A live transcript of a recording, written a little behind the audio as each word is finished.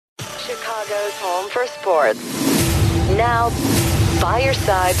Chicago's home for sports. Now, by your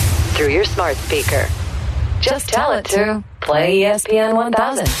side through your smart speaker. Just tell it to play ESPN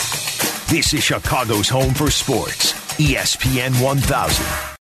 1000. This is Chicago's home for sports. ESPN 1000.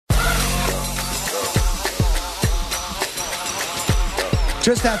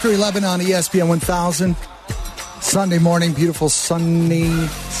 Just after 11 on ESPN 1000. Sunday morning, beautiful sunny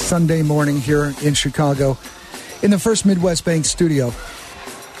Sunday morning here in Chicago in the First Midwest Bank studio.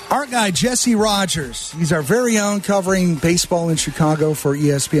 Our guy, Jesse Rogers, he's our very own, covering baseball in Chicago for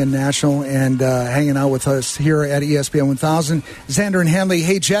ESPN National and hanging out with us here at ESPN 1000. Xander and Hanley.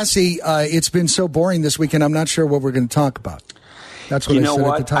 Hey, Jesse, it's been so boring this weekend, I'm not sure what we're going to talk about. That's what I said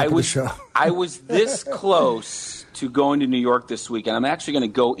at the top of the show. I was this close to going to New York this weekend. I'm actually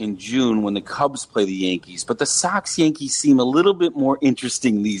going to go in June when the Cubs play the Yankees. But the Sox-Yankees seem a little bit more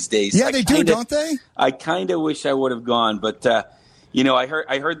interesting these days. Yeah, they do, don't they? I kind of wish I would have gone, but I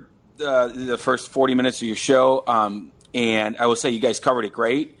heard the first 40 minutes of your show, and I will say you guys covered it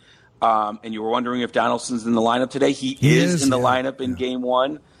great. And you were wondering if Donaldson's in the lineup today. He is in the lineup in Game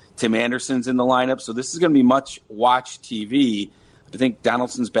 1. Tim Anderson's in the lineup, so this is going to be much watch TV. I think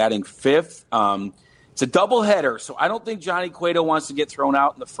Donaldson's batting fifth. It's a doubleheader, so I don't think Johnny Cueto wants to get thrown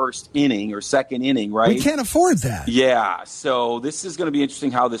out in the first inning or second inning, right? We can't afford that. Yeah, so this is going to be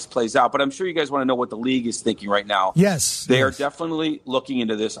interesting how this plays out. But I'm sure you guys want to know what the league is thinking right now. Yes. They are definitely looking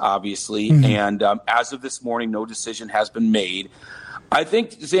into this, obviously. Mm-hmm. And as of this morning, no decision has been made. I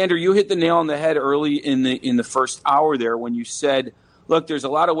think, Xander, you hit the nail on the head early in the first hour there when you said, look, there's a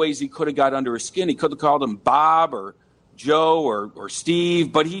lot of ways he could have got under his skin. He could have called him Bob or Joe or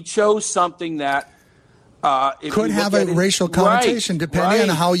Steve, but he chose something that could have a racial connotation depending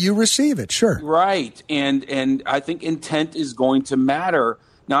on how you receive it. Sure. Right. And I think intent is going to matter.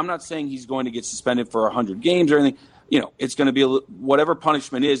 Now, I'm not saying he's going to get suspended for 100 games or anything. It's going to be whatever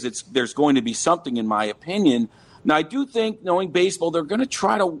punishment is, there's going to be something, in my opinion. Now, I do think, knowing baseball, they're going to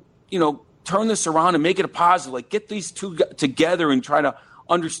try to, turn this around and make it a positive. Like, get these two together and try to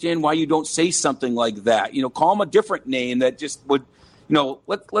understand why you don't say something like that. Call him a different name that just would –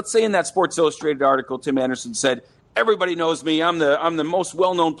 let's say in that Sports Illustrated article, Tim Anderson said, everybody knows me. I'm the most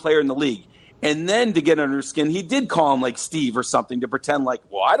well-known player in the league. And then to get under his skin, he did call him like Steve or something to pretend like,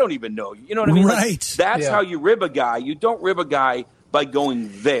 well, I don't even know you. You know what I mean? Right. Like, that's how you rib a guy. You don't rib a guy by going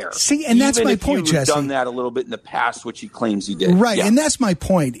there. See, and that's my point, Jesse. Even if you've done that a little bit in the past, which he claims he did. Right, and that's my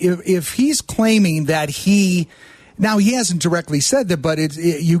point. If he's claiming that now, he hasn't directly said that, but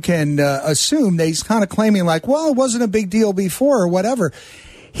you can assume that he's kind of claiming like, well, it wasn't a big deal before or whatever.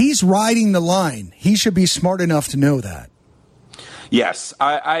 He's riding the line. He should be smart enough to know that. Yes,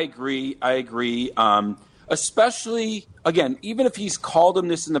 I agree. Especially, again, even if he's called him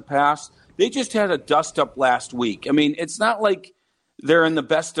this in the past, they just had a dust-up last week. I mean, it's not like they're in the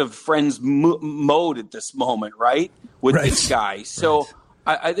best of friends mode at this moment, right, with this guy. So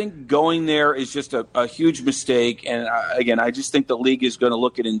I think going there is just a huge mistake. And, again, I just think the league is going to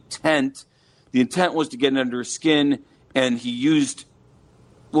look at intent. The intent was to get under his skin, and he used,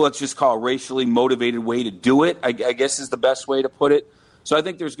 let's just call it a racially motivated way to do it, I guess is the best way to put it. So I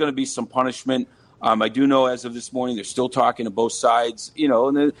think there's going to be some punishment. I do know as of this morning they're still talking to both sides,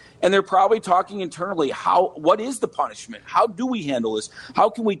 and they're probably talking internally. What is the punishment? How do we handle this?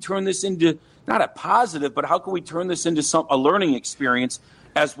 How can we turn this into not a positive, but how can we turn this into a learning experience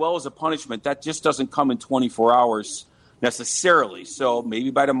as well as a punishment? That just doesn't come in 24 hours necessarily. So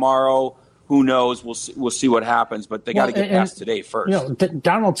maybe by tomorrow, who knows? We'll see what happens, but they got to get past today first.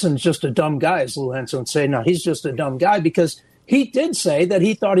 Donaldson's just a dumb guy, as Lou Henson would say. No, he's just a dumb guy because he did say that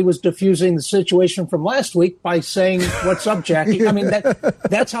he thought he was diffusing the situation from last week by saying, "What's up, Jackie?" I mean,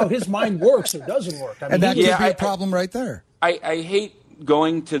 that's how his mind works or doesn't work. I mean, and that could be a problem right there. I hate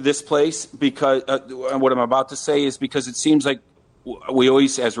going to this place because what I'm about to say is because it seems like we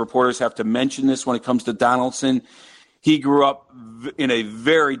always, as reporters, have to mention this when it comes to Donaldson. He grew up in a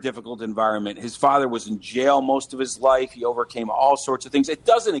very difficult environment. His father was in jail most of his life. He overcame all sorts of things. It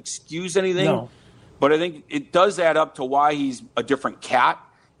doesn't excuse anything, but I think it does add up to why he's a different cat,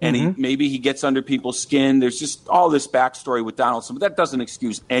 and maybe he gets under people's skin. There's just all this backstory with Donaldson, but that doesn't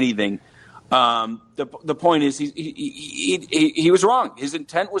excuse anything. The point is he was wrong. His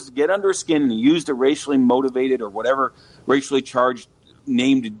intent was to get under his skin, and he used a racially motivated or whatever racially charged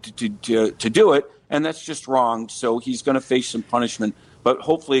name to do it, and that's just wrong. So he's going to face some punishment, but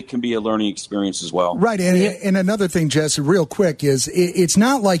hopefully it can be a learning experience as well. Right, and another thing, Jess, real quick, is it's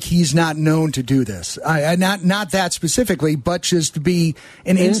not like he's not known to do this. Not that specifically, but just to be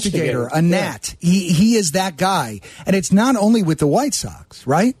an instigator, a gnat. He is that guy, and it's not only with the White Sox,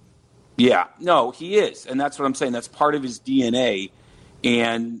 right? Yeah, no, he is, and that's what I'm saying. That's part of his DNA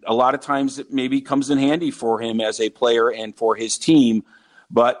And a lot of times it maybe comes in handy for him as a player and for his team,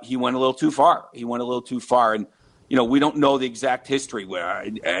 but he went a little too far. And, we don't know the exact history. Where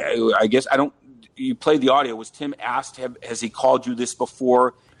I guess I don't. You played the audio. Was Tim asked, has he called you this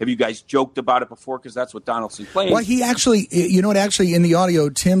before? Have you guys joked about it before? Because that's what Donaldson claims. Well, he actually, actually in the audio,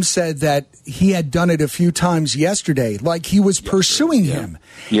 Tim said that he had done it a few times yesterday, like he was pursuing him.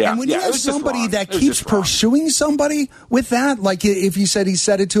 Yeah. And when you have somebody that keeps pursuing somebody with that, like if you said he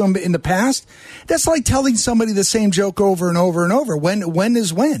said it to him in the past, that's like telling somebody the same joke over and over and over. When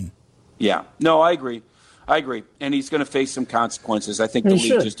is when? Yeah. No, I agree. And he's going to face some consequences. I think the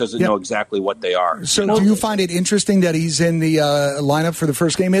league just doesn't know exactly what they are. So do you find it interesting that he's in the lineup for the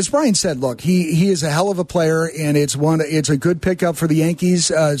first game? As Brian said, look, he is a hell of a player, and it's a good pickup for the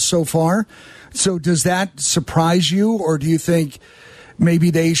Yankees so far. So does that surprise you, or do you think maybe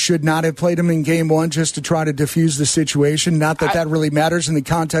they should not have played him in game one just to try to diffuse the situation? Not that really matters in the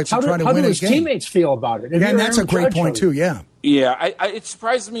context of trying to win a game. How do his teammates feel about it? And that's a great point, too, yeah. Yeah, it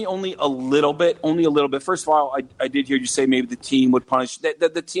surprised me only a little bit. First of all, I did hear you say maybe the team would punish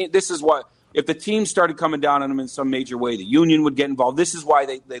the team. This is what, if the team started coming down on them in some major way, the union would get involved. This is why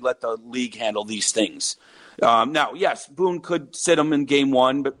they let the league handle these things. Now, yes, Boone could sit him in game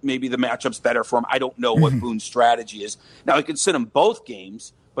one, but maybe the matchup's better for him. I don't know what Boone's strategy is. Now, he could sit him both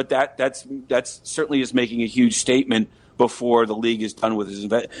games, but that's certainly is making a huge statement before the league is done with his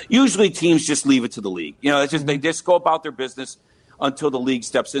event. Usually teams just leave it to the league. It's just they just go about their business until the league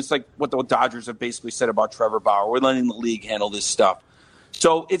steps in. It's like what the Dodgers have basically said about Trevor Bauer. We're letting the league handle this stuff.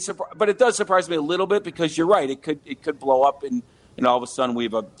 So but it does surprise me a little bit because you're right. It could blow up and all of a sudden we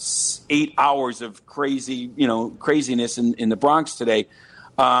have 8 hours of craziness in the Bronx today.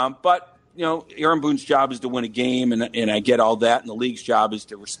 But Aaron Boone's job is to win a game, and I get all that, and the league's job is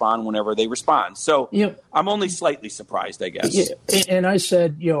to respond whenever they respond. So I'm only slightly surprised, I guess. Yeah, and I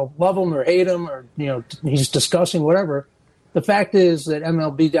said, love him or hate him, or he's discussing whatever. The fact is that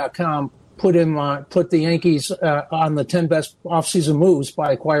MLB.com put the Yankees on the 10 best offseason moves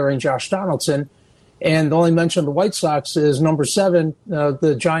by acquiring Josh Donaldson, and the only mention of the White Sox is number 7,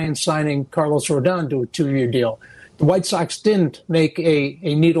 the Giants signing Carlos Rodon to a 2-year deal. The White Sox didn't make a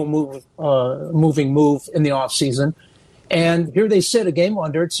moving move in the offseason. And here they sit a game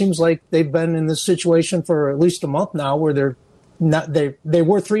under. It seems like they've been in this situation for at least a month now where they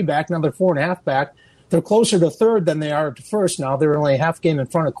were 3 back, now they're 4.5 back. They're closer to third than they are to first now. They're only a half game in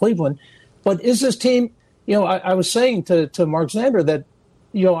front of Cleveland. But is this team, I was saying to Mark Zander that,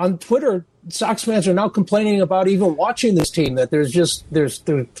 on Twitter, Sox fans are now complaining about even watching this team, that they're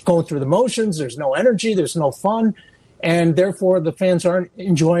going through the motions, there's no energy, there's no fun. And therefore, the fans aren't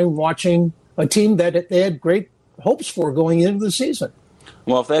enjoying watching a team that they had great hopes for going into the season.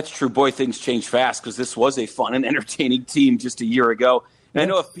 Well, if that's true, boy, things change fast because this was a fun and entertaining team just a year ago. And I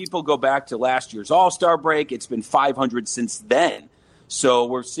know if people go back to last year's All-Star break, it's been 500 since then. So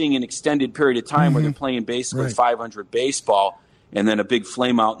we're seeing an extended period of time where they're playing basically 500 baseball and then a big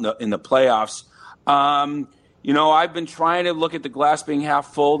flame out in the playoffs. I've been trying to look at the glass being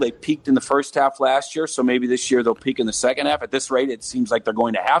half full. They peaked in the first half last year, so maybe this year they'll peak in the second half. At this rate, it seems like they're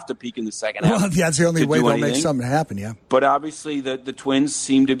going to have to peak in the second half. Well, that's the only way they'll make something happen, yeah. But obviously the Twins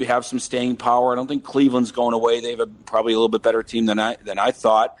seem to have some staying power. I don't think Cleveland's going away. They have probably a little bit better team than I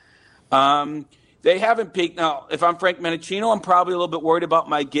thought. They haven't peaked. Now, if I'm Frank Menachino, I'm probably a little bit worried about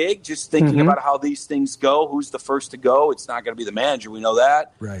my gig, just thinking about how these things go. Who's the first to go? It's not going to be the manager. We know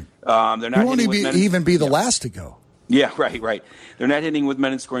that. Right. They're not. He won't even be the last to go. Yeah, right. They're not hitting with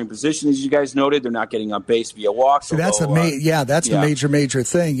men in scoring position, as you guys noted. They're not getting on base via walks. So that's the major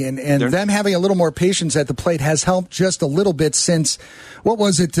thing. And them having a little more patience at the plate has helped just a little bit since, what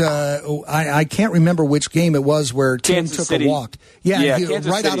was it? I can't remember which game it was where Tim took a walk. Yeah,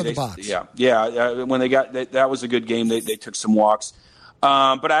 right out of the box. When they got that was a good game. They took some walks.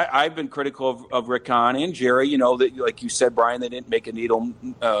 But I've been critical of Rick Hahn and Jerry. That, like you said, Brian, they didn't make a needle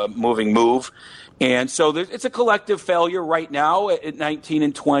moving move. And so it's a collective failure right now at 19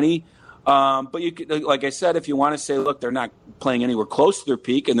 and 20. But you could, like I said, if you want to say, look, they're not playing anywhere close to their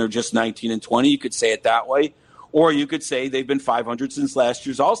peak and they're just 19 and 20, you could say it that way. Or you could say they've been 500 since last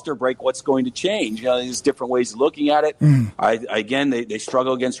year's All-Star break. What's going to change? There's different ways of looking at it. They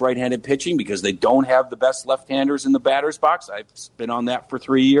struggle against right-handed pitching because they don't have the best left-handers in the batter's box. I've been on that for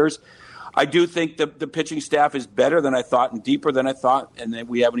 3 years. I do think the pitching staff is better than I thought and deeper than I thought, and that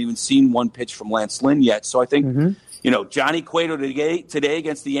we haven't even seen one pitch from Lance Lynn yet. So I think, Johnny Cueto today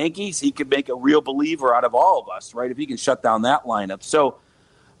against the Yankees, he could make a real believer out of all of us, right? If he can shut down that lineup. So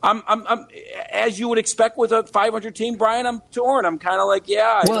I'm as you would expect with a 500 team, Brian, I'm torn. I'm kind of like,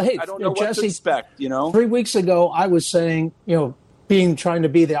 I don't know what to expect, 3 weeks ago, I was saying, trying to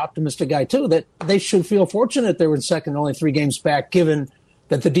be the optimistic guy too, that they should feel fortunate they were in second, only 3 games back, given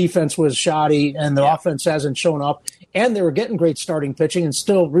that the defense was shoddy and the offense hasn't shown up, and they were getting great starting pitching and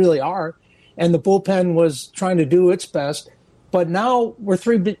still really are, and the bullpen was trying to do its best. But now we're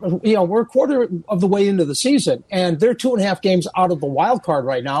a quarter of the way into the season, and they're 2.5 games out of the wild card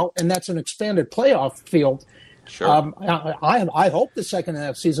right now, and that's an expanded playoff field. Sure. I hope the second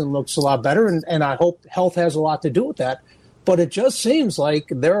half season looks a lot better, and I hope health has a lot to do with that. But it just seems like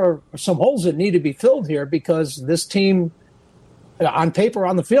there are some holes that need to be filled here, because this team, on paper,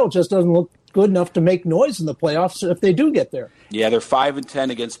 on the field, just doesn't look good enough to make noise in the playoffs if they do get there. Yeah, they're 5-10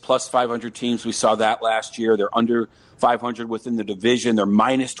 against plus 500 teams. We saw that last year. They're under 500 within the division. They're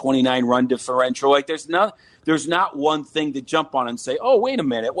minus 29 run differential. Like there's not one thing to jump on and say, oh, wait a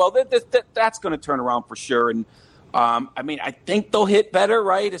minute. Well, that's going to turn around for sure. And I think they'll hit better,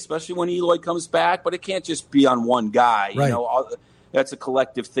 right? Especially when Eloy comes back. But it can't just be on one guy. Right. That's a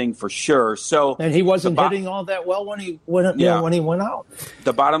collective thing for sure. So, and he wasn't hitting all that well when he went out.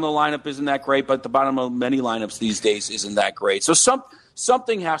 The bottom of the lineup isn't that great, but the bottom of many lineups these days isn't that great. So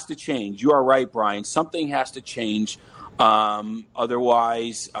something has to change. You are right, Brian. Something has to change.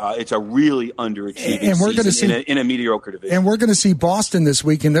 Otherwise, it's a really underachieving and we're season in a mediocre division. And we're going to see Boston this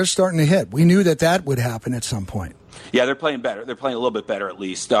week, and they're starting to hit. We knew that would happen at some point. Yeah, they're playing better. They're playing a little bit better at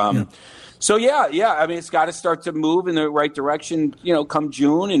least. So, yeah. I mean, it's got to start to move in the right direction, come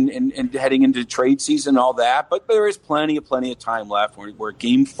June and heading into trade season and all that. But there is plenty of time left. We're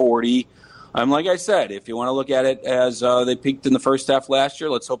game 40. Like I said, if you want to look at it as they peaked in the first half last year,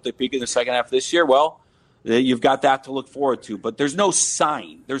 let's hope they peak in the second half this year. Well, you've got that to look forward to. But there's no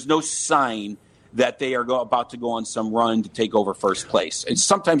sign. That they are about to go on some run to take over first place. And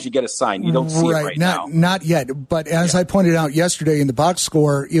sometimes you get a sign. You don't see it right now. Not yet. But as I pointed out yesterday in the box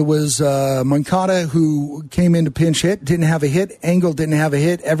score, it was Moncada who came in to pinch hit, didn't have a hit. Engel didn't have a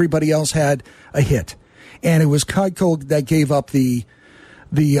hit. Everybody else had a hit. And it was Keuchel that gave up the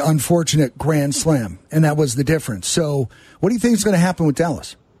unfortunate grand slam. And that was the difference. So what do you think is going to happen with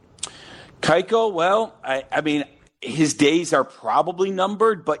Dallas? Keuchel, well, I mean, his days are probably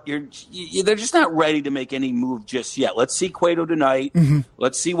numbered, but they're just not ready to make any move just yet. Let's see Cueto tonight. Mm-hmm.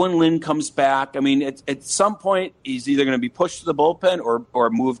 Let's see when Lynn comes back. I mean, at some point, he's either going to be pushed to the bullpen or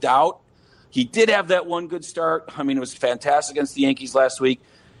moved out. He did have that one good start. I mean, it was fantastic against the Yankees last week.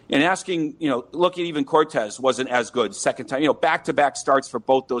 And look at even Cortez wasn't as good second time. Back-to-back starts for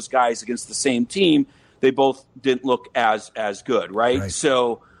both those guys against the same team. They both didn't look as good, right?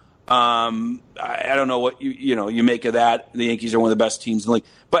 So I don't know what you make of that. The Yankees are one of the best teams in the league,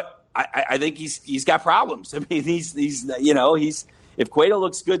 but I think he's got problems. I mean, he's if Cueto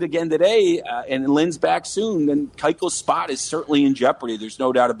looks good again today and Lynn's back soon, then Keuchel's spot is certainly in jeopardy. There's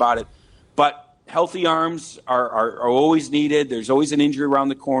no doubt about it. But healthy arms are always needed. There's always an injury around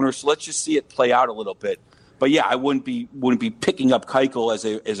the corner, so let's just see it play out a little bit. But yeah, I wouldn't be picking up Keuchel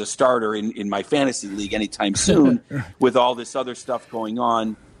as a starter in my fantasy league anytime soon with all this other stuff going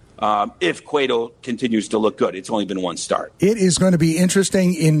on. If Cueto continues to look good. It's only been one start. It is going to be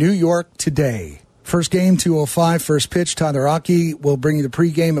interesting in New York today. First game, 2:05. First pitch, Tyler Aki will bring you the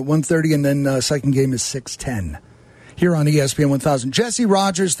pregame at 1:30, and then second game is 6:10 here on ESPN 1000. Jesse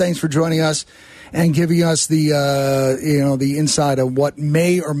Rogers, thanks for joining us and giving us the inside of what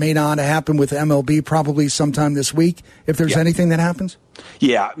may or may not happen with MLB probably sometime this week, if there's anything that happens.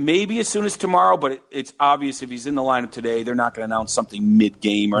 Yeah, maybe as soon as tomorrow, but it's obvious if he's in the lineup today, they're not going to announce something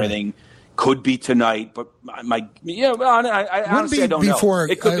mid-game or anything. Could be tonight, but I honestly, I don't know.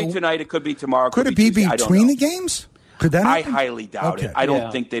 It could be tonight, it could be tomorrow. Could it be between the games? Could that happen? I highly doubt it. I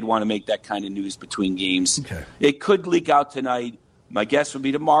don't think they'd want to make that kind of news between games. Okay. It could leak out tonight. My guess would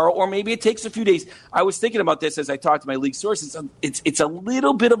be tomorrow, or maybe it takes a few days. I was thinking about this as I talked to my league sources. It's a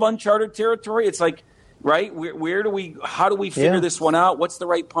little bit of uncharted territory. It's like, right, how do we figure this one out? What's the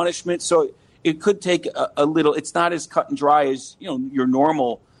right punishment? So it could take a little. It's not as cut and dry as your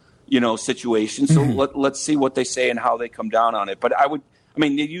normal situation. So let's see what they say and how they come down on it. But they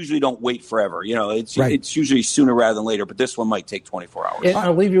usually don't wait forever. It's usually sooner rather than later, but this one might take 24 hours. And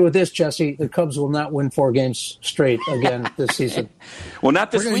I'll leave you with this, Jesse. The Cubs will not win 4 games straight again this season. Well,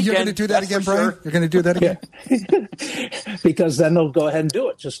 not this weekend. You're going to do that again, Brian? Sure. You're going to do that again? Because then they'll go ahead and do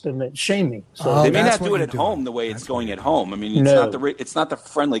it, just to shame me. So they may not do it at home the way it's going at home. I mean, it's not the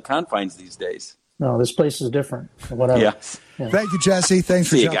friendly confines these days. No, this place is different. Whatever. Yes. Yeah. Thank you, Jesse. Thanks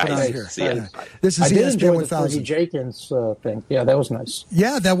for jumping on here. See you. This is ESPN 1000. The Jenkins thing. Yeah, that was nice.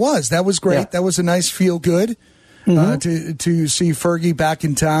 Yeah, that was great. Yeah. That was a nice feel good to see Fergie back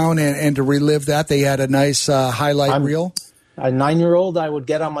in town and to relive that. They had a nice highlight reel. A 9-year-old, I would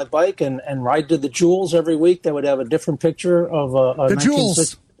get on my bike and ride to the Jewels every week. They would have a different picture of the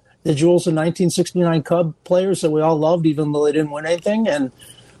Jewels. The Jewels of 1969 Cub players that we all loved, even though they didn't win anything. And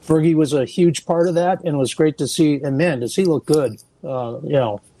Fergie was a huge part of that, and it was great to see. And man, does he look good? He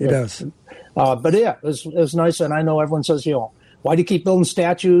does. But yeah, it was nice. And I know everyone says, why do you keep building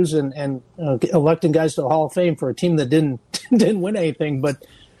statues and electing guys to the Hall of Fame for a team that didn't win anything? But man,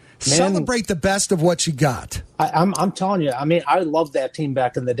 celebrate the best of what you got. I'm telling you. I mean, I loved that team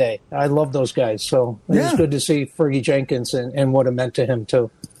back in the day. I loved those guys. So it was good to see Fergie Jenkins and what it meant to him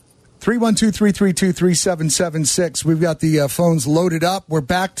too. 312-332-3776. We've got the phones loaded up. We're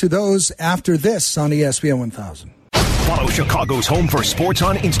back to those after this on ESPN 1000. Follow Chicago's Home for Sports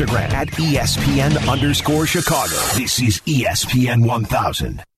on Instagram at ESPN_Chicago. This is ESPN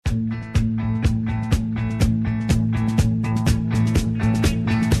 1000.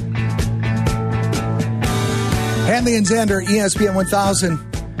 Hanley and Xander, ESPN 1000.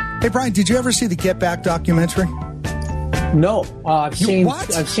 Hey, Brian, did you ever see the Get Back documentary? No, I've seen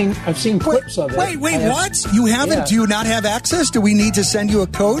what? I've seen clips of it. Wait, what? You haven't? Yeah. Do you not have access? Do we need to send you a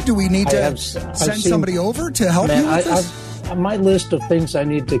code? Do we need to send somebody over to help you with this? My list of things I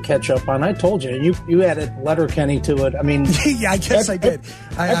need to catch up on. I told you. You added Letterkenny to it. I mean, yeah, I guess I did.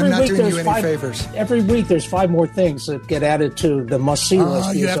 I'm not doing you any favors. Every week, there's 5 more things that get added to the must-see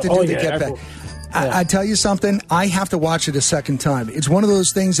list. You have to do the Get Back. I tell you something, I have to watch it a second time. It's one of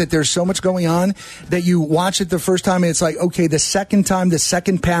those things that there's so much going on that you watch it the first time and it's like, okay, the second time, the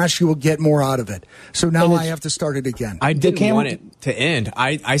second pass, you will get more out of it. So now I have to start it again. I didn't want it to end.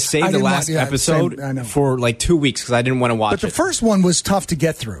 I saved the last episode for like 2 weeks because I didn't want to watch it. But the first one was tough to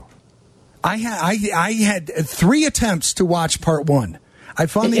get through. I had 3 attempts to watch part 1. I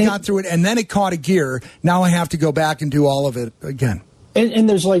finally got through it and then it caught a gear. Now I have to go back and do all of it again. And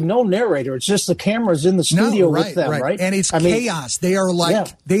there's like no narrator. It's just the cameras in the studio with them, right? And it's chaos. They are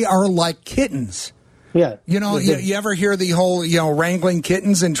like kittens. Yeah. You ever hear the whole, wrangling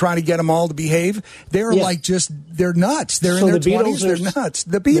kittens and trying to get them all to behave? They're they're nuts. They're in their 20s. They're nuts.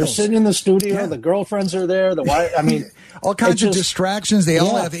 The Beatles. They're sitting in the studio. Yeah. The girlfriends are there. The wife. I mean, all kinds of distractions. They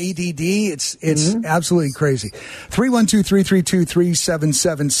all have ADD. It's absolutely crazy.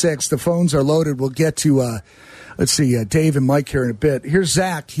 312-332-3776. The phones are loaded. We'll get to, let's see, Dave and Mike here in a bit. Here's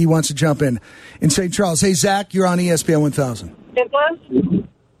Zach. He wants to jump in St. Charles. Hey, Zach, you're on ESPN 1000.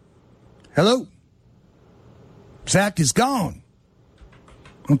 Hello. Zach is gone.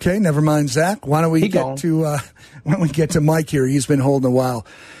 Okay, never mind, Zach. Why don't we get to Mike here? He's been holding a while.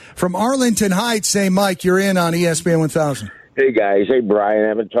 From Arlington Heights, say, Mike, you're in on ESPN 1000. Hey, guys. Hey, Brian. I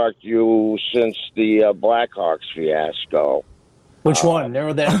haven't talked to you since the Blackhawks fiasco. Which one?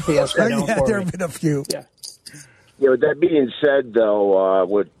 Narrow that fiasco down for there me. have been a few. Yeah. With that being said, though,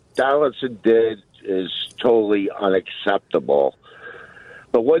 what Donaldson did is totally unacceptable.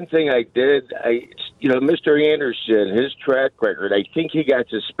 But one thing I did, Mr. Anderson, his track record, I think he got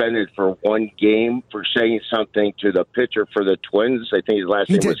suspended for 1 game for saying something to the pitcher for the Twins. I think his last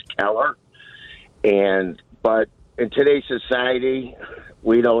name was Keller. But in today's society,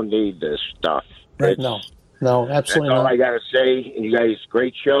 we don't need this stuff. Right. No, absolutely That's all not. I got to say. And you guys,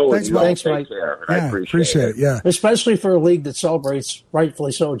 great show. Thanks, Mike. I appreciate it. Yeah. Especially for a league that celebrates,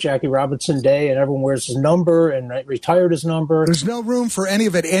 rightfully so, Jackie Robinson Day, and everyone wears his number and retired his number. There's no room for any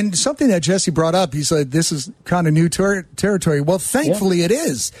of it. And something that Jesse brought up, he said, this is kind of new territory. Well, thankfully it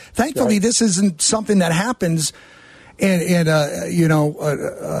is. Thankfully, this isn't something that happens in an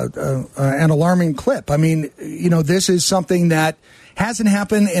alarming clip. I mean, this is something that hasn't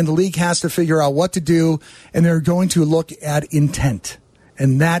happened, and the league has to figure out what to do, and they're going to look at intent.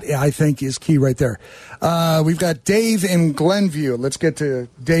 And that, I think, is key right there. We've got Dave in Glenview. Let's get to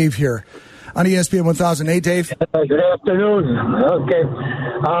Dave here on ESPN 1000. Hey, Dave. Good afternoon. Okay.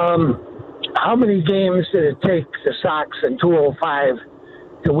 How many games did it take the Sox in 2005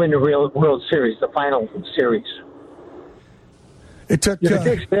 to win the World Series, the final series? It took... If it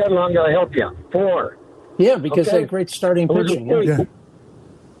takes that long, I'll help you. 4. Yeah, because they had great starting pitching. Yeah.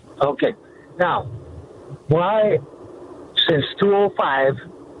 Okay. Now, why, since 2005,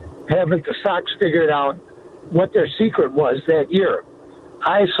 haven't the Sox figured out what their secret was that year?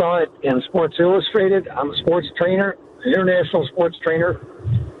 I saw it in Sports Illustrated. I'm a sports trainer, an international sports trainer.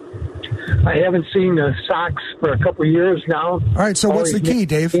 I haven't seen the Sox for a couple of years now. All right, so what's the key,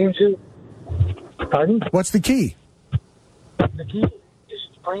 Dave? Pardon? What's the key? The key is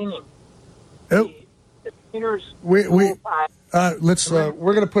training. Oh. We're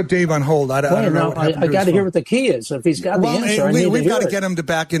going to put Dave on hold. I don't know. I got to hear what the key is. If he's got the answer, we've got to get him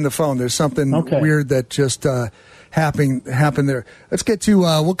back in the phone. There's something weird that just happen there. Let's get to.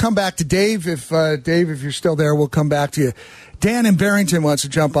 We'll come back to Dave. If if you're still there, we'll come back to you. Dan in Barrington wants to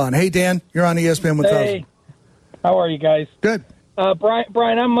jump on. Hey, Dan, you're on ESPN 1000. Hey, how are you guys? Good.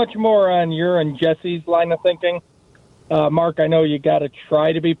 Brian, I'm much more on your and Jesse's line of thinking. Mark, I know you got to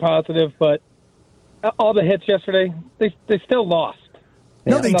try to be positive, but all the hits yesterday, they still lost.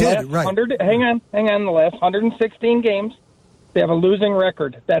 No, they did. Right. Hang on. The last 116 games, they have a losing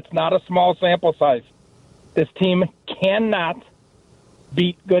record. That's not a small sample size. This team cannot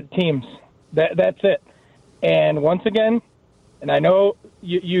beat good teams. That's it. And once again, and I know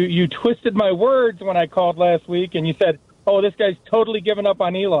you twisted my words when I called last week, and you said, "Oh, this guy's totally given up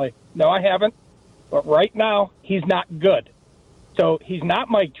on Eli." No, I haven't. But right now, he's not good. So he's not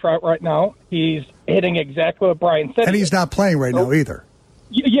Mike Trout right now. He's hitting exactly what Brian said. And he's not playing right now either.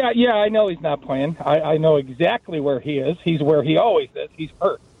 Yeah, I know he's not playing. I know exactly where he is. He's where he always is. He's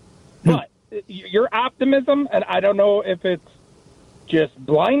hurt. But your optimism, and I don't know if it's just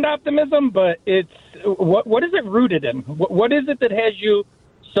blind optimism, but it's what is it rooted in? What is it that has you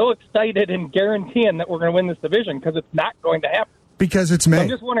so excited and guaranteeing that we're going to win this division? Because it's not going to happen. Because it's May. I'm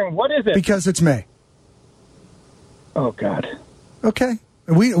just wondering, what is it? Because it's May. Oh, God. Okay.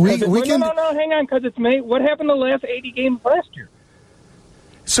 We can... No, hang on, because it's May. What happened the last 80 games last year?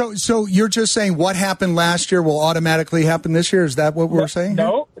 So you're just saying what happened last year will automatically happen this year? Is that what we're saying?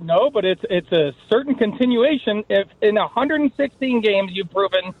 No, but it's a certain continuation. If in 116 games you've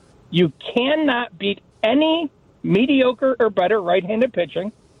proven you cannot beat any mediocre or better right-handed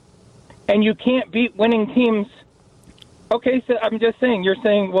pitching, and you can't beat winning teams. Okay, so I'm just saying, you're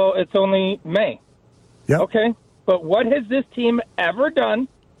saying, well, it's only May. Yeah. Okay, but what has this team ever done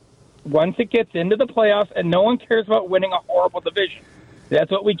once it gets into the playoffs and no one cares about winning a horrible division? That's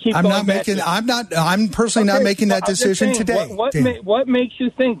what we keep. I'm personally not making that decision today. What makes you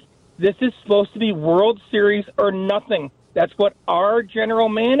think this is supposed to be World Series or nothing? That's what our general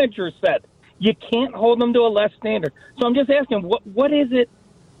manager said. You can't hold them to a less standard. So I'm just asking, what is it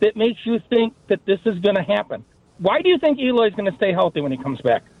that makes you think that this is going to happen? Why do you think Eloy's going to stay healthy when he comes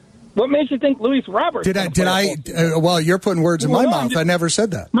back? What makes you think Luis Roberts? Well, you're putting words in my mouth. I never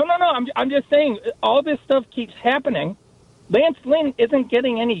said that. No. I'm just saying all this stuff keeps happening. Lance Lynn isn't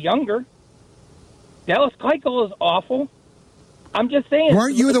getting any younger. Dallas Keuchel is awful. I'm just saying.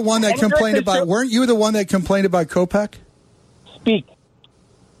 Weren't you the one that complained about Kopech? Speak.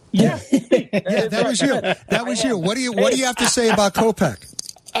 Yeah, speak. That was you. That was you. What do you have to say about Kopech?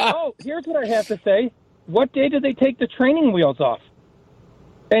 Oh, here's what I have to say. What day did they take the training wheels off?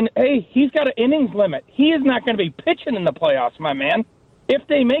 And, hey, he's got an innings limit. He is not going to be pitching in the playoffs, my man, if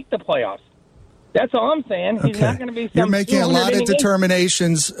they make the playoffs. That's all I'm saying. He's not going to be. You're making a lot of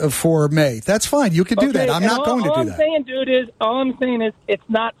determinations for May. That's fine. You can do that. I'm not going to do that. All I'm saying is it's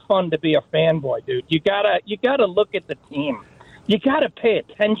not fun to be a fanboy, dude. You gotta look at the team. You gotta pay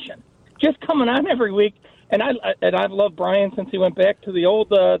attention. Just coming on every week, and I've loved Brian since he went back to the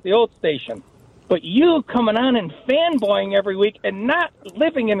old station. But you coming on and fanboying every week and not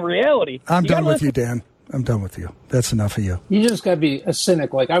living in reality. I'm done with you, Dan. I'm done with you. That's enough of you. You just got to be a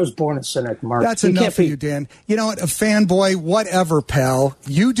cynic. Like, I was born a cynic, Mark. That's enough of you, Dan. You know what? A fanboy, whatever, pal.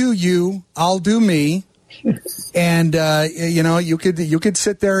 You do you. I'll do me. And, you could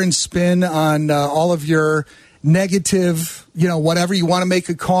sit there and spin on all of your negative, whatever. You want to make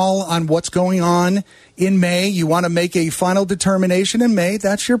a call on what's going on in May. You want to make a final determination in May.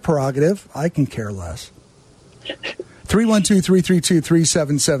 That's your prerogative. I can care less.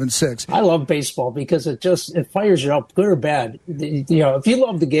 312-332-3776. I love baseball because it fires you up, good or bad. If you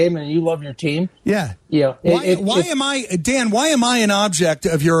love the game and you love your team, why am I an object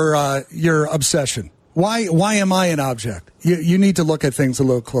of your obsession? Why am I an object? You need to look at things a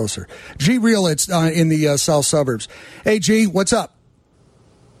little closer. G Real, it's in the south suburbs. Hey, G, what's up?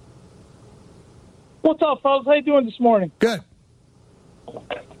 What's up, fellas? How you doing this morning? Good.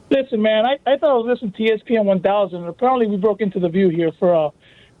 Listen, man, I thought I was listening to ESPN 1000. Apparently, we broke into the View here for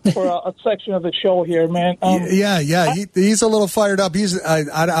a section of the show here, man. He's a little fired up.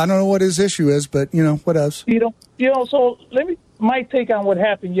 I don't know what his issue is, but what else? So my take on what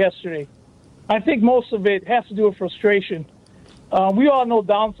happened yesterday. I think most of it has to do with frustration. We all know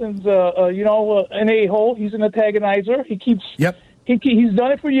Downson's, an a-hole. He's an antagonizer. He's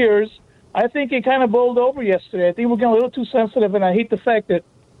done it for years. I think it kind of boiled over yesterday. I think we're getting a little too sensitive, and I hate the fact that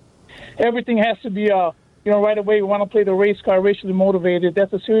everything has to be, right away. We want to play the race car, racially motivated.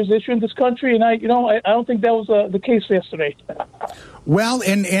 That's a serious issue in this country, and I don't think that was the case yesterday. Well,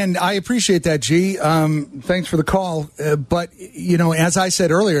 and I appreciate that, G. Thanks for the call. But as I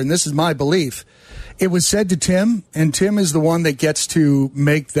said earlier, and this is my belief, it was said to Tim, and Tim is the one that gets to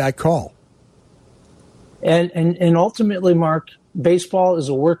make that call. And ultimately, Mark, baseball is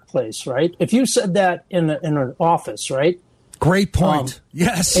a workplace, right? If you said that in an office, right? Great point.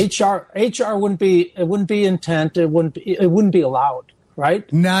 Yes. HR wouldn't be intent. It wouldn't be allowed,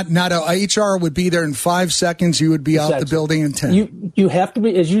 right? Not HR would be there in 5 seconds. You would be out the building in 10. You have to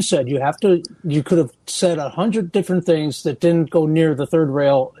be, as you said, you could have said 100 different things that didn't go near the third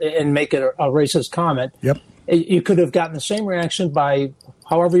rail and make it a racist comment. Yep. You could have gotten the same reaction by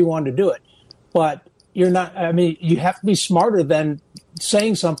however you wanted to do it. But you're not, I mean, you have to be smarter than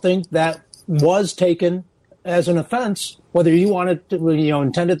saying something that was taken as an offense, whether you wanted to,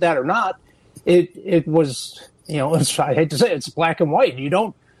 intended that or not. It was, I hate to say it, it's black and white. You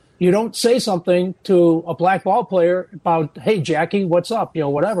don't say something to a black ball player about, hey, Jackie, what's up?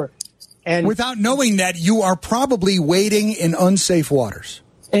 Whatever. And without knowing that you are probably wading in unsafe waters.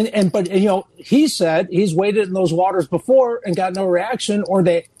 But he said he's waded in those waters before and got no reaction, or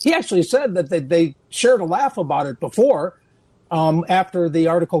he actually said that they shared a laugh about it before, after the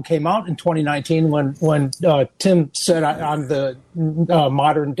article came out in 2019 when Tim said I'm the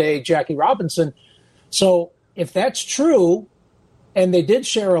modern day Jackie Robinson. So if that's true, and they did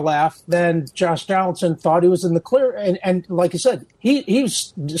share a laugh, then Josh Donaldson thought he was in the clear. And like you said, he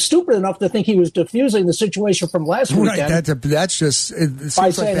was stupid enough to think he was diffusing the situation from last weekend. Right, that's just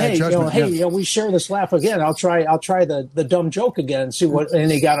by saying, like hey, we share this laugh again. I'll try the dumb joke again and see what.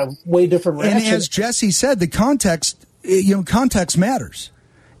 And he got a way different reaction. And as Jesse said, the context matters.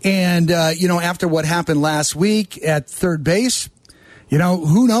 And after what happened last week at third base,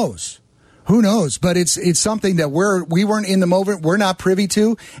 who knows? Who knows? But it's something that we weren't in the moment. We're not privy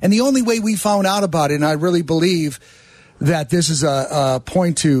to. And the only way we found out about it, and I really believe that this is a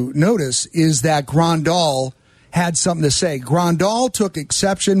point to notice, is that Grandal had something to say. Grandal took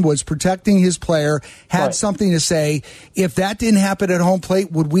exception, was protecting his player, had something to say. If that didn't happen at home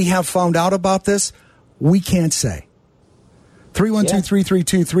plate, would we have found out about this? We can't say.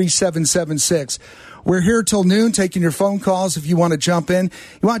 312-332-3776. We're here till noon, taking your phone calls if you want to jump in.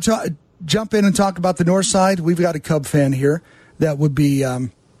 You want to jump in and talk about the North Side? We've got a Cub fan here that would be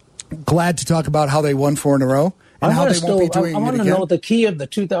glad to talk about how they won 4 in a row and how they won't be doing it again. I want to know the key of the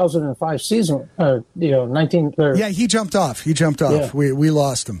 2005 season. 19. Yeah, he jumped off. Yeah. We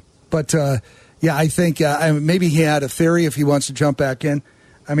lost him. But I think maybe he had a theory if he wants to jump back in.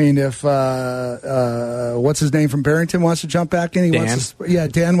 I mean, if what's his name from Barrington wants to jump back in,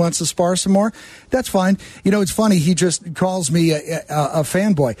 Dan wants to spar some more. That's fine. It's funny. He just calls me a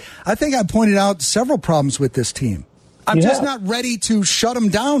fanboy. I think I pointed out several problems with this team. I'm just not ready to shut them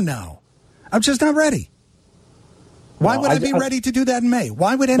down now. I'm just not ready. Why would I be ready to do that in May?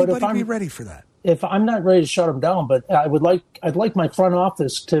 Why would anybody be ready for that? If I'm not ready to shut them down, but I'd like my front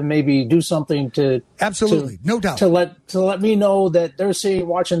office to maybe do something to absolutely, no doubt, to let me know that they're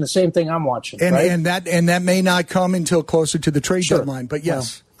watching the same thing I'm watching, and that may not come until closer to the trade deadline. But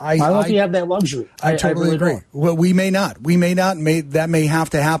yes, I don't know if you have that luxury. I totally really agree. Don't. Well, we may not. That may have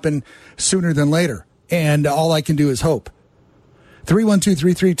to happen sooner than later, and all I can do is hope.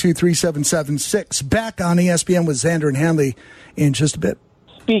 312-332-3776. Back on ESPN with Xander and Hanley in just a bit.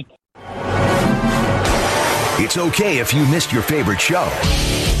 Speak. It's okay if you missed your favorite show.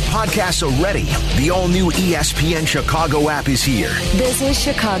 Podcasts are ready. The all-new ESPN Chicago app is here. This is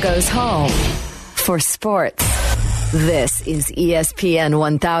Chicago's home for sports. This is ESPN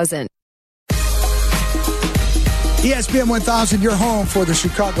 1000. ESPN 1000, your home for the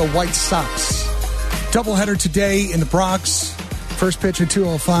Chicago White Sox. Doubleheader today in the Bronx. First pitch at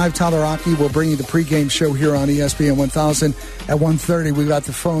 2:05. Tyler Rocky will bring you the pregame show here on ESPN 1000 at 1:30. We've got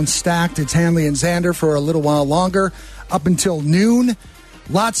the phone stacked. It's Hanley and Xander for a little while longer, up until noon.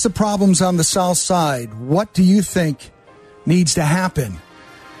 Lots of problems on the south side. What do you think needs to happen?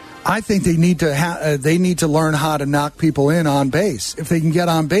 I think they need to learn how to knock people in on base. If they can get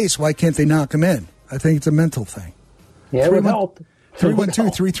on base, why can't they knock them in? I think it's a mental thing. Yeah, it would help.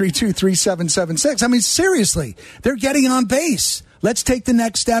 312-332-3776. I mean, seriously, they're getting on base. Let's take the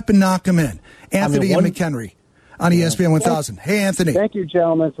next step and knock them in. Anthony and McHenry on ESPN 1000. Hey, Anthony. Thank you,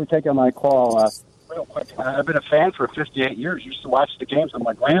 gentlemen, for taking my call. Real quick, I've been a fan for 58 years. Used to watch the games with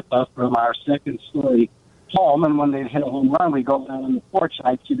my grandpa from our second-story home, and when they'd hit a home run, we'd go down on the porch, and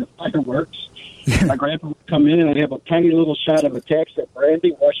I'd see the fireworks. My grandpa would come in, and I'd have a tiny little shot of a Texas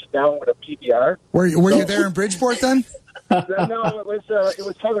brandy, wash it down with a PBR. Were you there in Bridgeport then? No, it was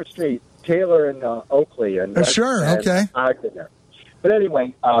Taylor Street, Taylor and Oakley, and sure, okay. I've been there. But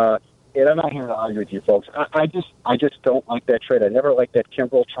anyway, and I'm not here to argue with you folks. I just don't like that trade. I never liked that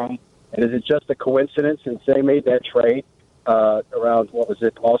Kimbrel trade. And is it just a coincidence since they made that trade around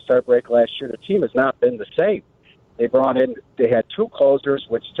All-Star break last year? The team has not been the same. They had 2 closers,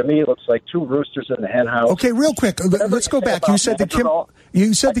 which to me looks like 2 roosters in the hen house. Okay, real quick, let's go back. You said the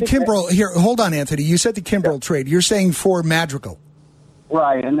Kimbrel here. Hold on, Anthony. You said the Kimbrel trade. You're saying for Madrigal,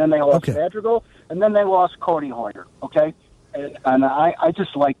 right? And then they lost Madrigal, and then they lost Cody Hoyer. Okay, and I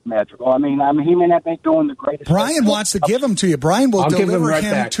just like Madrigal. I mean, he may not be doing the greatest. Brian wants to give him to you. Brian will deliver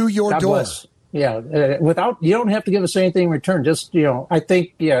him to your door. Bless. Yeah, you don't have to give us anything in return. Just I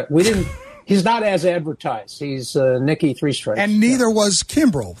think we didn't. He's not as advertised. He's Nicky 3 strikes. And neither was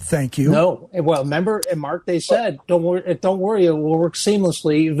Kimbrel, thank you. No. Well, remember, and Mark, they said, don't worry, it will work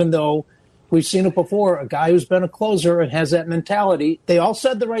seamlessly, even though we've seen it before. A guy who's been a closer and has that mentality. They all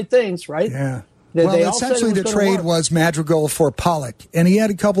said the right things, right? Yeah. Essentially the trade was Madrigal for Pollock. And he had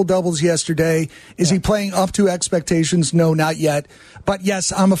a couple doubles yesterday. Is he playing up to expectations? No, not yet. But,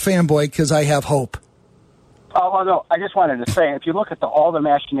 yes, I'm a fanboy because I have hope. Oh, well, no, I just wanted to say, if you look at all the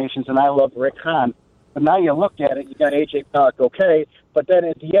machinations, and I love Rick Hahn, but now you look at it, you got A.J. Pollock, okay, but then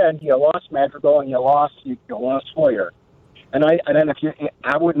at the end, you lost Madrigal and you lost Hoyer. And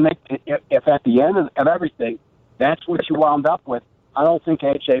I would make, if at the end of everything, that's what you wound up with, I don't think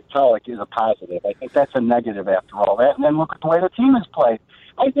A.J. Pollock is a positive. I think that's a negative after all that. And then look at the way the team has played.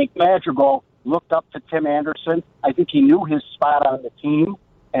 I think Madrigal looked up to Tim Anderson. I think he knew his spot on the team.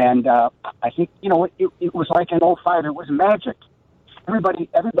 And I think, it was like in 05. It was magic. Everybody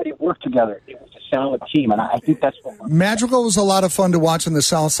worked together. It was a solid team, and I think that's what Madrigal was a lot of fun to watch on the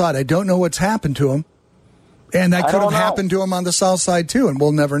South Side. I don't know what's happened to him. And that could have happened to him on the South Side, too, and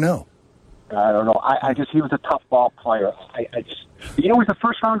we'll never know. I don't know. He was a tough ball player. He was a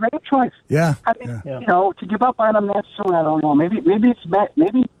first-round draft choice. Yeah. To give up on him that soon, I don't know. Maybe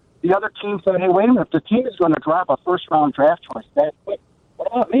the other team said, hey, wait a minute, if the team is going to drop a first-round draft choice, what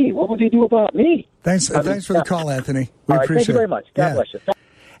about me? What would they do about me? Thanks for the call, Anthony. We appreciate it. Thank you very much. God bless you.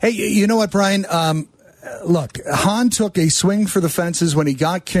 Hey, you know what, Brian? Look, Hahn took a swing for the fences when he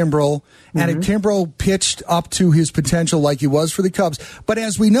got Kimbrel, and if Kimbrel pitched up to his potential like he was for the Cubs. But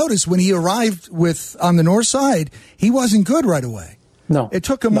as we noticed, when he arrived on the north side, he wasn't good right away. No. It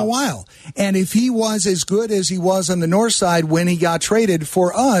took him a while. And if he was as good as he was on the north side when he got traded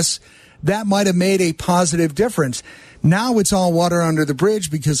for us, that might have made a positive difference. Now it's all water under the bridge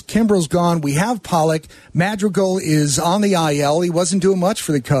because Kimbrel's gone. We have Pollock. Madrigal is on the IL. He wasn't doing much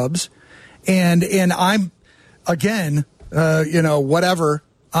for the Cubs. And I'm, again, whatever.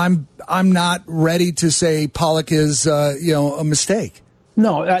 I'm not ready to say Pollock is, a mistake.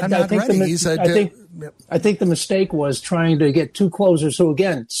 No, I'm not ready. I think the mistake was trying to get 2 closers who,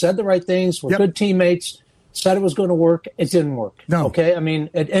 again, said the right things, were good teammates, said it was going to work. It didn't work. No. Okay? I mean,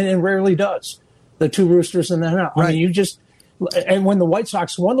 and it rarely does. The 2 roosters and then out. Right. I mean, and when the White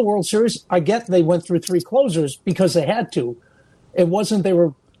Sox won the World Series, I get they went through 3 closers because they had to. It wasn't they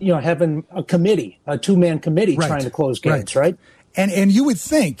were, having a committee, a 2-man committee trying to close games, right? And you would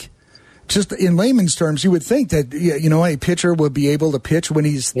think, just in layman's terms, you would think that, a pitcher would be able to pitch when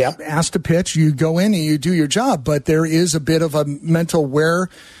he's asked to pitch. You go in and you do your job, but there is a bit of a mental where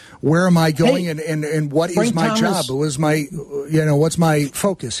am I going and what is my job? What is my, what's my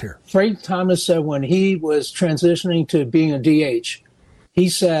focus here? Frank Thomas said when he was transitioning to being a DH, he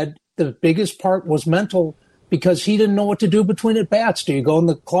said the biggest part was mental because he didn't know what to do between at bats. Do you go in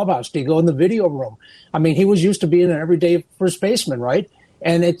the clubhouse? Do you go in the video room? I mean, he was used to being an everyday first baseman, right?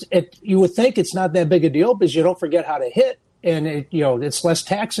 And you would think it's not that big a deal because you don't forget how to hit and it's less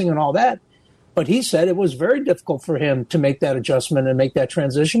taxing and all that. But he said it was very difficult for him to make that adjustment and make that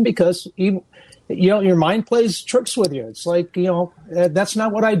transition because your mind plays tricks with you. It's like, that's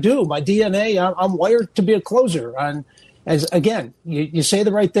not what I do. My DNA, I'm wired to be a closer. And you say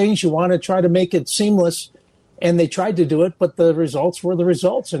the right things. You want to try to make it seamless. And they tried to do it, but the results were the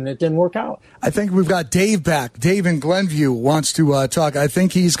results, and it didn't work out. I think we've got Dave back. Dave in Glenview wants to talk. I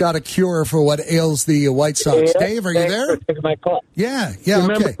think he's got a cure for what ails the White Sox. Dave, are you there? For taking my call. Yeah,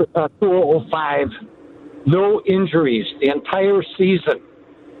 Remember, okay. 2005, no injuries the entire season.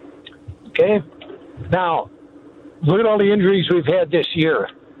 Okay? Now, look at all the injuries we've had this year.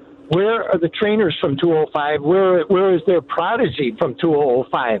 Where are the trainers from 2005? Where is their prodigy from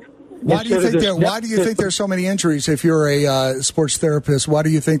 2005? Why do you think there's so many injuries? If you're a sports therapist, why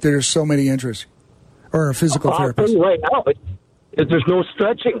do you think there's so many injuries, or a physical therapist? I'll tell you right now, but there's no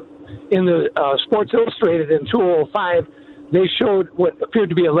stretching. In the Sports Illustrated in 2005, they showed what appeared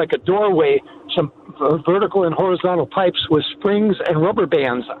to be like a doorway, some vertical and horizontal pipes with springs and rubber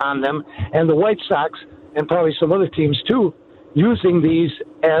bands on them, and the White Sox and probably some other teams too, using these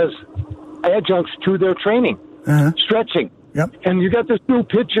as adjuncts to their training, stretching. Yep. And you got this new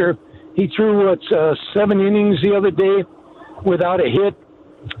pitcher. He threw 7 innings the other day without a hit.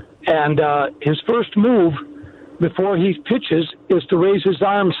 And his first move before he pitches is to raise his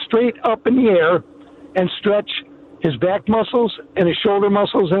arms straight up in the air and stretch his back muscles and his shoulder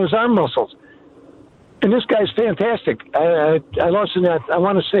muscles and his arm muscles. And this guy's fantastic. I lost in that, I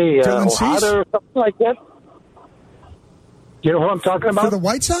want to say, Ohada or something like that. You know who I'm talking about? For the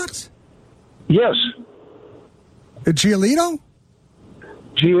White Sox? Yes. Giolito?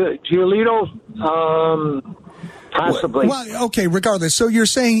 Giolito, possibly. Well, okay, regardless. So you're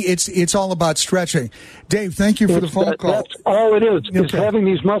saying it's all about stretching. Dave, thank you for the phone call. That's all it is, is having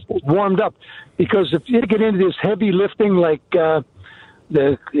these muscles warmed up. Because if you get into this heavy lifting, like a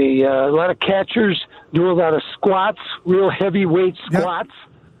lot of catchers do a lot of squats, real heavyweight squats,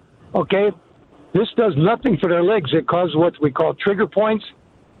 okay? This does nothing for their legs. It causes what we call trigger points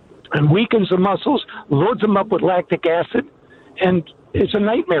and weakens the muscles, loads them up with lactic acid, and it's a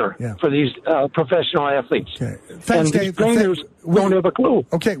nightmare for these professional athletes. Okay. Thanks, and Dave. Trainers don't have a clue.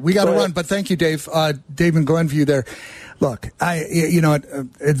 Okay, we got to run, but thank you, Dave. Dave in Glenview there. Look,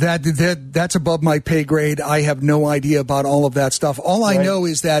 that's above my pay grade. I have no idea about all of that stuff. All I know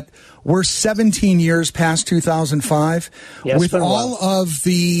is that we're 17 years past 2005 with all of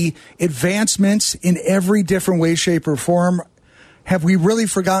the advancements in every different way, shape, or form. Have we really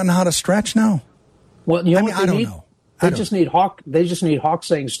forgotten how to stretch now? Well, you know what I don't know. They just need Hawk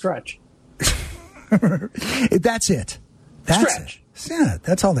saying stretch. That's it. That's stretch. It. Yeah,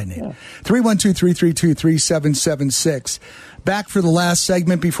 that's all they need. 312-332-3776. Back for the last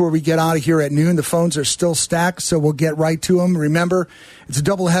segment before we get out of here at noon. The phones are still stacked, so we'll get right to them. Remember, it's a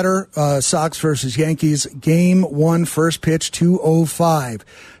doubleheader, Sox versus Yankees. Game 1, first pitch, 2:05.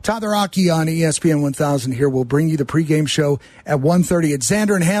 Todd Rocky on ESPN 1000 here. We'll bring you the pregame show at 1:30 at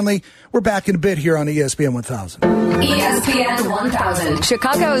Xander and Hanley. We're back in a bit here on ESPN 1000. ESPN 1000,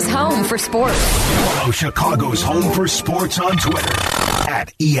 Chicago's home for sports. Follow Chicago's home for sports on Twitter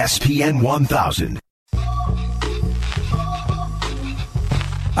at ESPN 1000.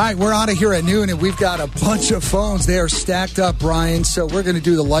 All right, we're out of here at noon, and we've got a bunch of phones. They are stacked up, Brian, so we're going to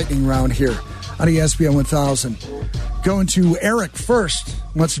do the lightning round here on ESPN 1000. Going to Eric first.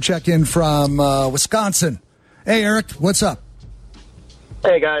 Wants to check in from Wisconsin. Hey, Eric, what's up?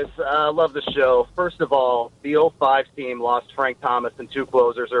 Hey, guys. Love the show. First of all, the 05 team lost Frank Thomas and 2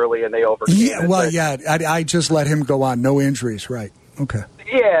 closers early, and they overcame it. I just let him go on. No injuries, right. Okay.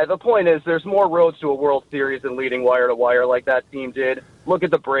 Yeah, the point is there's more roads to a World Series than leading wire-to-wire like that team did. Look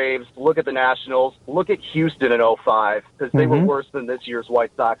at the Braves. Look at the Nationals. Look at Houston in 05, because they were worse than this year's White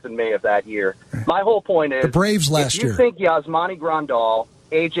Sox in May of that year. My whole point is the Braves last if you year. think Yasmani Grandal,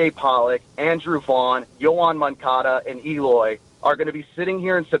 A.J. Pollock, Andrew Vaughn, Yohan Moncada, and Eloy are going to be sitting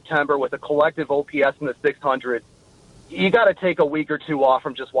here in September with a collective OPS in the 600s, you got to take a week or two off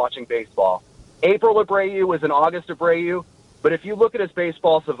from just watching baseball. April Abreu is an August Abreu, but if you look at his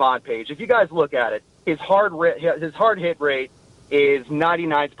baseball savant page, if you guys look at it, his hard hit rate is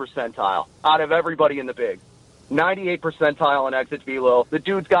 99th percentile out of everybody in the bigs. 98th percentile in exit velo. The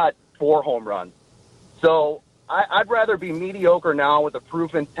dude's got 4 home runs. So I'd rather be mediocre now with a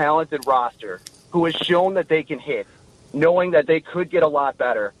proven talented roster who has shown that they can hit, knowing that they could get a lot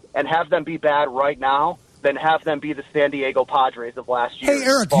better, and have them be bad right now than have them be the San Diego Padres of last year. Hey,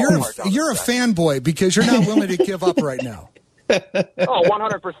 Eric, you're a fanboy because you're not willing to give up right now. Oh,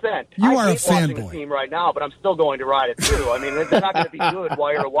 100%. You are a fanboy. The team right now, but I'm still going to ride it through. I mean, they're not going to be good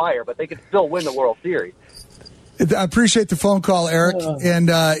wire to wire, but they can still win the World Series. I appreciate the phone call, Eric. And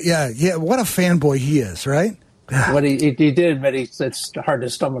what a fanboy he is, right? What he did, but it's hard to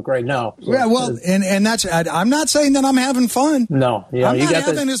stomach right now. So. Yeah, well, and that's I'm not saying that I'm having fun. No, I'm not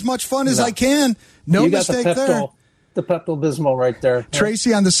having as much fun as I can. No mistake there. The Pepto-Bismol right there.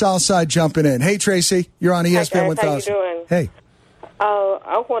 Tracy on the south side jumping in. Hey, Tracy, you're on ESPN 1000. How you doing? Hey.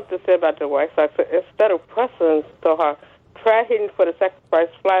 I want to say about the White Sox, instead of pressing so hard, try hitting for the sacrifice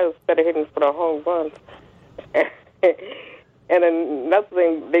fly instead of hitting for the home runs. And another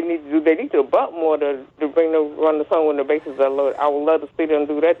thing they need to do, they need to bunt more to bring the runners home when the bases are loaded. I would love to see them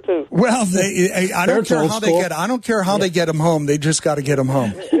do that too. Well, I don't care how they get them home. They just got to get them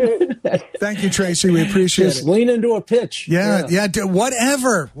home. Thank you, Tracy. We appreciate it. Just lean into a pitch. Yeah.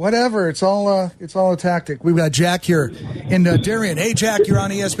 Whatever. It's all a tactic. We've got Jack here in Darien. Hey, Jack, you're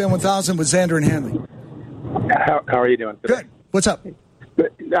on ESPN 1000 with Xander and Hanley. How are you doing today? Good. What's up?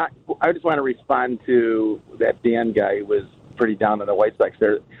 I just want to respond to that Dan guy who was pretty down on the White Sox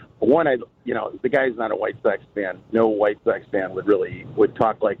there. One, the guy's not a White Sox fan. No White Sox fan would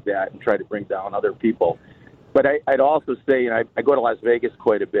talk like that and try to bring down other people. But I'd also say, I go to Las Vegas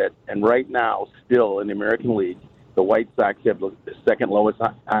quite a bit, and right now, still in the American League, the White Sox have the second lowest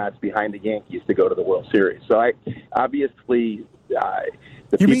odds behind the Yankees to go to the World Series. So obviously,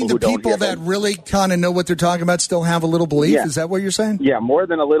 You mean the people that really kind of know what they're talking about still have a little belief? Yeah. Is that what you're saying? Yeah, more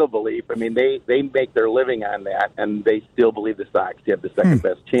than a little belief. I mean, they make their living on that, and they still believe the Sox have the second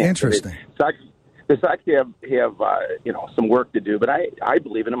best chance. Interesting. The Sox have some work to do, but I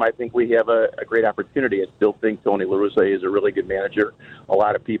believe in them. I think we have a great opportunity. I still think Tony La Russa is a really good manager. A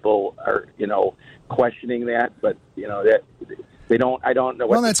lot of people are questioning that, but that. I don't know what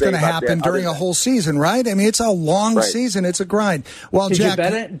well, that's going to happen during a whole season, right? I mean, it's a long season. It's a grind. Well, did Jack, you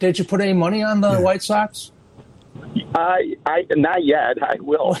bet it? Did you put any money on the White Sox? I not yet. I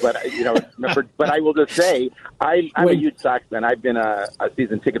will, but but I will just say I'm a huge Sox fan. I've been a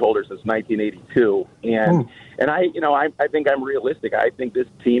season ticket holder since 1982, and I think I'm realistic. I think this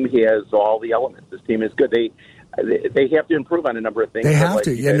team has all the elements. This team is good. They have to improve on a number of things. They have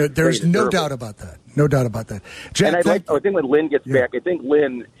to. Yeah, there's no doubt about that. No doubt about that. Jack, and I think when Lynn gets back, I think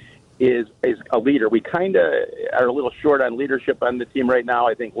Lynn is a leader. We kind of are a little short on leadership on the team right now.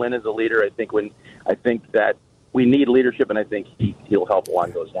 I think Lynn is a leader. I think that we need leadership, and I think he'll help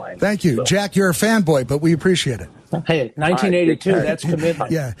along those lines. Thank you, Jack. You're a fanboy, but we appreciate it. Hey, 1982, that's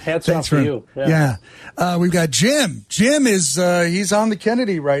commitment. Yeah, hats off to you. Yeah. We've got Jim. Jim is he's on the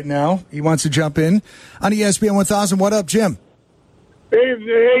Kennedy right now. He wants to jump in on ESPN 1000. What up, Jim?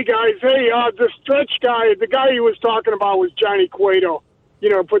 Hey guys. Hey, the stretch guy, the guy he was talking about was Johnny Cueto.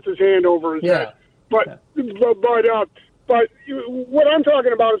 Puts his hand over his head. But what I'm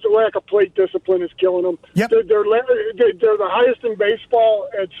talking about is the lack of plate discipline is killing them. Yep. They're the highest in baseball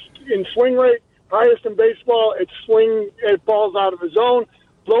in swing rate, highest in baseball at swing at balls out of the zone,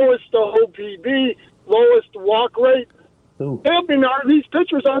 lowest OPB, lowest walk rate. These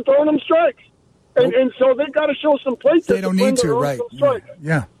pitchers aren't throwing them strikes. And so they've got to show some plate discipline. They don't need to, right?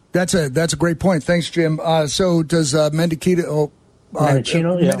 Yeah. That's a great point. Thanks, Jim. So does Mendocino?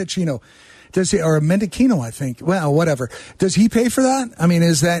 Mendocino. Does he, or Mendocino, I think. Well, whatever. Does he pay for that? I mean,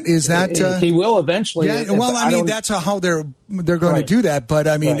 is that he will eventually? Yeah. Well, I mean, that's how they're going to do that. But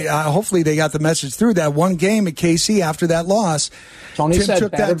I mean, hopefully they got the message through. That one game at KC after that loss, Tony Tim said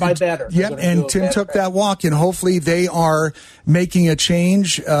took batter that by batter. Yep, and Tim took that walk, and hopefully they are making a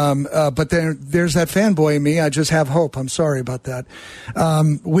change. But there's that fanboy in me. I just have hope. I'm sorry about that.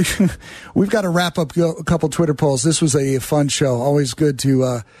 We've got to wrap up a couple Twitter polls. This was a fun show. Always good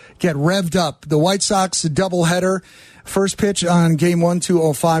to get revved up. The White Sox doubleheader. First pitch on game 1,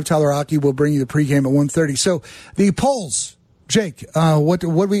 2:05. Tyler Aki will bring you the pregame at 1:30. So the polls, Jake. What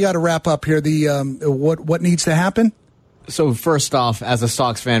we got to wrap up here? The what needs to happen? So first off, as a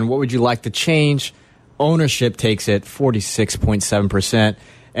Sox fan, what would you like to change? Ownership takes it 46.7%,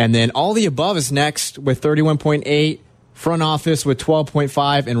 and then all the above is next with 31.8%. Front office with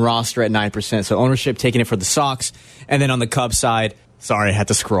 12.5%, and roster at 9%. So ownership taking it for the Sox, and then on the Cubs side, sorry, I had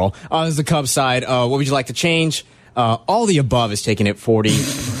to scroll. As the Cubs side, what would you like to change? All the above is taking it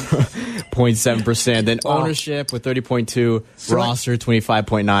 40.7%. Then ownership with 30.2%, roster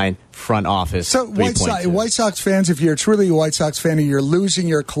 25.9%, front office. So White Sox fans, if you're truly a White Sox fan and you're losing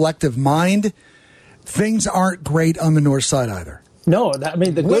your collective mind, things aren't great on the north side either. No, I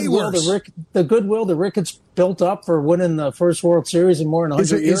mean the goodwill that Ricketts built up for winning the first World Series in more than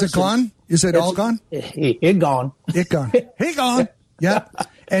 100 years. Is it gone? Is it all gone? It gone. It gone. He gone. Yeah.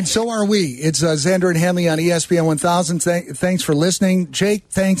 And so are we. It's Xander and Hanley on ESPN 1000. Thanks for listening. Jake,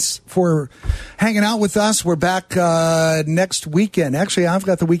 thanks for hanging out with us. We're back next weekend. Actually, I've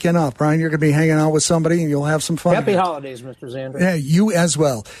got the weekend off. Brian, you're going to be hanging out with somebody, and you'll have some fun. Happy holidays, Mr. Xander. Yeah, you as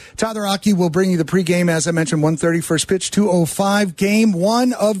well. Tyler Aki will bring you the pregame, as I mentioned, 1:30. First pitch, 2:05. Game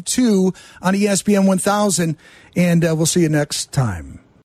 1 of 2 on ESPN 1000. And we'll see you next time.